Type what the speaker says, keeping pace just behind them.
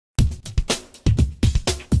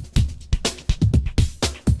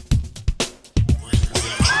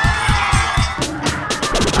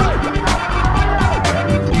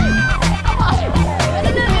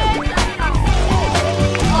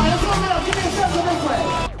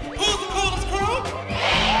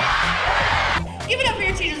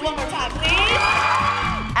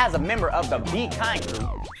As a member of the Be Kind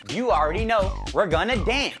crew, you already know we're gonna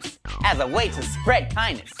dance as a way to spread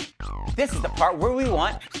kindness. This is the part where we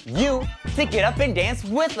want you to get up and dance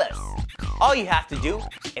with us. All you have to do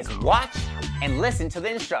is watch and listen to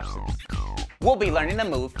the instructions. We'll be learning a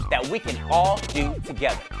move that we can all do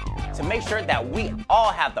together. To make sure that we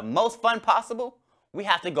all have the most fun possible, we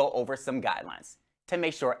have to go over some guidelines to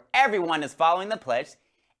make sure everyone is following the pledge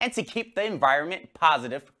and to keep the environment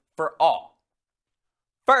positive for all.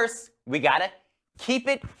 First, we gotta keep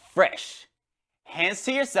it fresh. Hands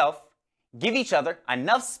to yourself, give each other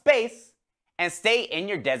enough space, and stay in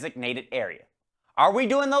your designated area. Are we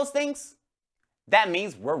doing those things? That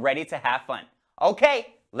means we're ready to have fun.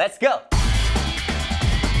 Okay, let's go.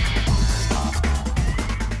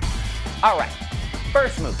 All right,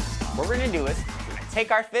 first move. What we're gonna do is we're gonna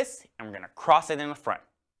take our fist and we're gonna cross it in the front.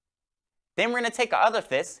 Then we're gonna take our other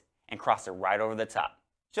fist and cross it right over the top,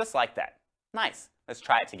 just like that. Nice. Let's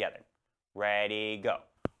try it together. Ready, go.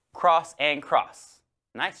 Cross and cross.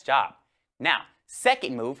 Nice job. Now,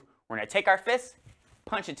 second move, we're gonna take our fist,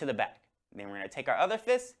 punch it to the back. Then we're gonna take our other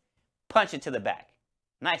fist, punch it to the back.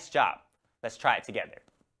 Nice job. Let's try it together.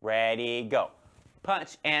 Ready, go.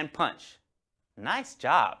 Punch and punch. Nice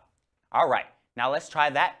job. All right, now let's try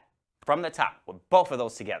that from the top with both of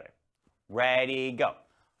those together. Ready, go.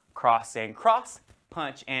 Cross and cross,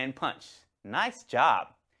 punch and punch. Nice job.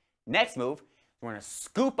 Next move, we're gonna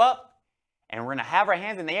scoop up and we're gonna have our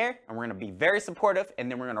hands in the air and we're gonna be very supportive and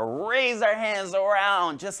then we're gonna raise our hands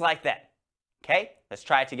around just like that. Okay, let's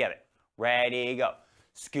try it together. Ready, go.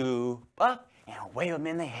 Scoop up and wave them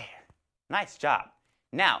in the air. Nice job.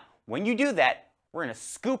 Now, when you do that, we're gonna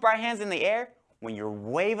scoop our hands in the air. When you're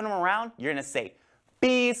waving them around, you're gonna say,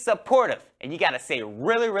 be supportive. And you gotta say it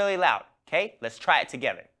really, really loud. Okay, let's try it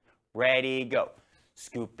together. Ready, go.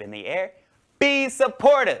 Scoop in the air, be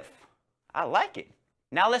supportive. I like it.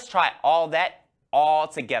 Now let's try all that all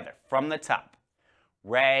together from the top.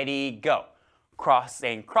 Ready, go. Cross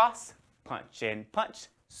and cross, punch and punch,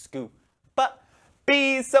 scoop up,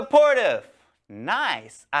 be supportive.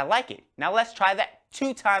 Nice, I like it. Now let's try that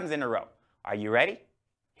 2 times in a row. Are you ready?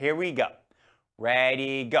 Here we go.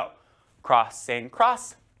 Ready, go. Cross and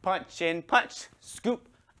cross, punch and punch, scoop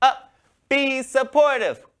up, be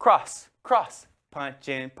supportive. Cross, cross, punch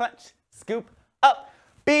and punch, scoop up,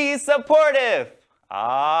 be supportive.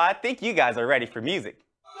 I think you guys are ready for music.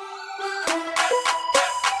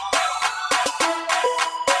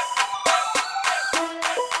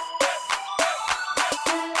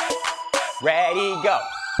 Ready, go.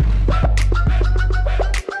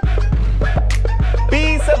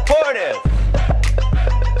 Be supportive.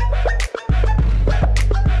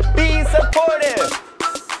 Be supportive.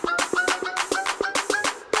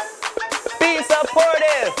 Be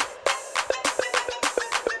supportive.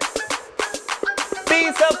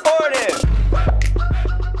 Be supportive.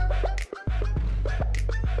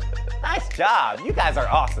 Nice job. You guys are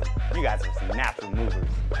awesome. You guys are some natural movers.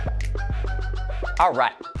 All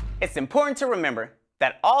right. It's important to remember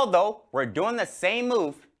that although we're doing the same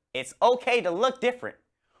move, it's okay to look different.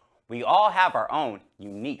 We all have our own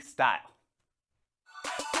unique style.